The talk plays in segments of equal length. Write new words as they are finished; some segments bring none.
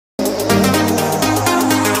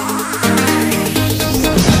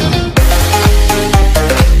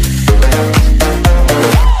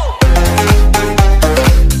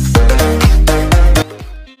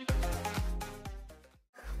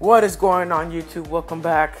What is going on, YouTube? Welcome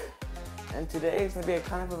back. And today is gonna be a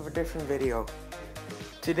kind of a different video.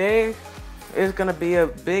 Today is gonna be a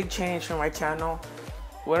big change for my channel.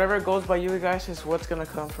 Whatever goes by you guys is what's gonna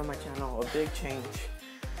come from my channel, a big change.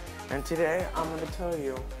 And today I'm gonna tell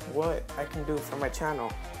you what I can do for my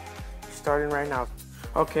channel, starting right now.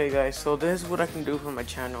 Okay guys, so this is what I can do for my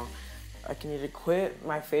channel. I can either quit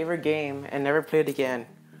my favorite game and never play it again,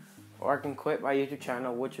 or I can quit my YouTube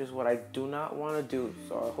channel, which is what I do not want to do.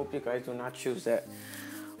 So I hope you guys do not choose that.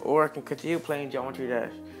 Or I can continue playing Geometry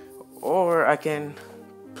Dash, or I can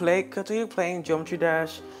continue playing Geometry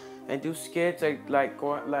Dash and do skits like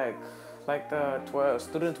the 12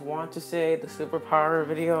 students want to say, the superpower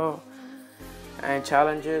video, and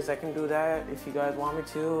challenges. I can do that if you guys want me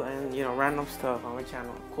to, and you know, random stuff on my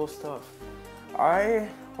channel, cool stuff. I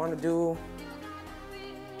want to do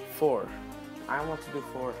 4. I want to do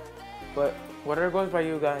 4. But whatever goes by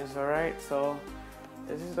you guys, alright? So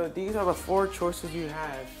these are the 4 choices you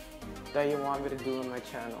have that you want me to do on my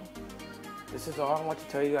channel. This is all I want to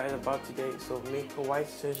tell you guys about today. So make a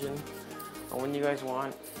wise decision on when you guys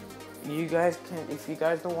want. You guys can, if you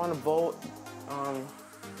guys don't want to vote,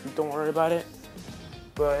 don't worry about it.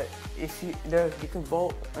 But if you can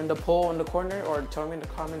vote in the poll in the corner, or tell me in the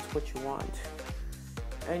comments what you want.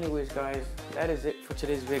 Anyways guys, that is it for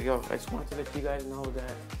today's video. I just wanted to let you guys know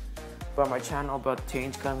that about my channel, about the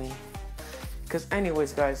change coming. Because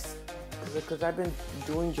anyways guys, because I've been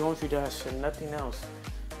doing Geometry Dash and nothing else.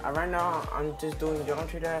 Right now I'm just doing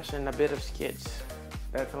Geometry Dash and a bit of skits.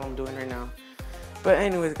 That's all I'm doing right now. But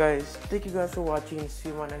anyways guys, thank you guys for watching. See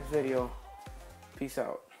you in my next video. Peace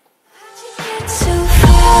out.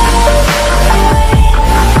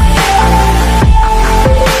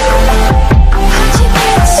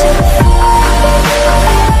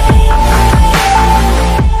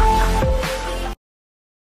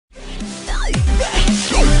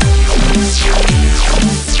 Yeah.